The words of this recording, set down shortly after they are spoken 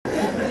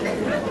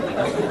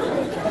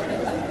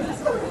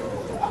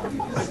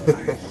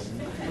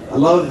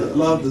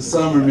love the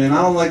summer, man.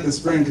 I don't like the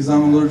spring because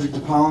I'm allergic to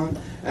pollen.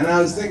 And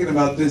I was thinking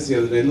about this the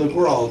other day. Look,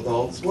 we're all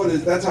adults.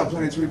 That's how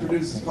plants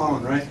reproduce, is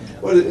pollen, right?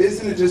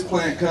 Isn't it just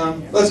plant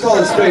cum? Let's call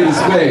it spade,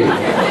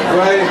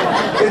 right?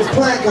 It's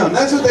plant cum.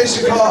 That's what they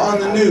should call it on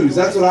the news.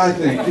 That's what I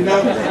think. You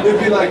know, it'd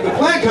be like, the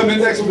plant cum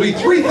index will be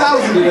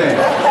 3,000 today.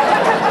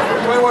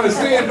 You might want to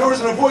stay indoors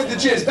and avoid the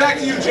jizz. Back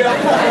to you, Jeff.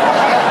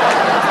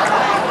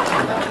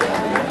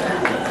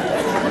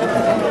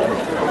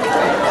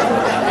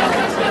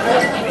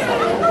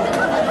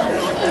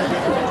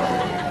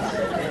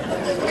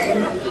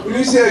 When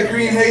you see that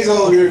green haze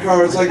all over your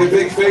car, it's like a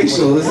big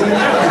facial, isn't it?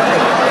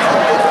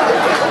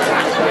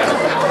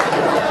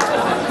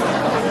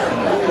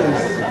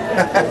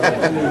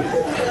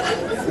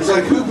 It's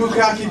like who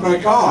bukkakied my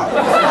car?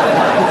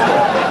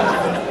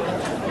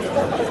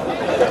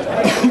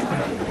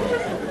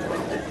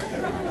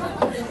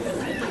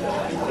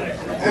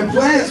 And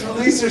plants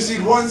release their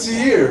seed once a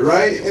year,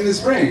 right? In the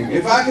spring.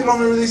 If I could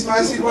only release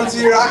my seed once a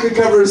year, I could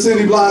cover a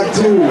city block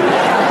too.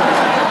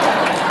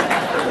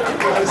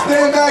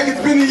 Stand back,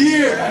 it's been a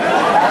year.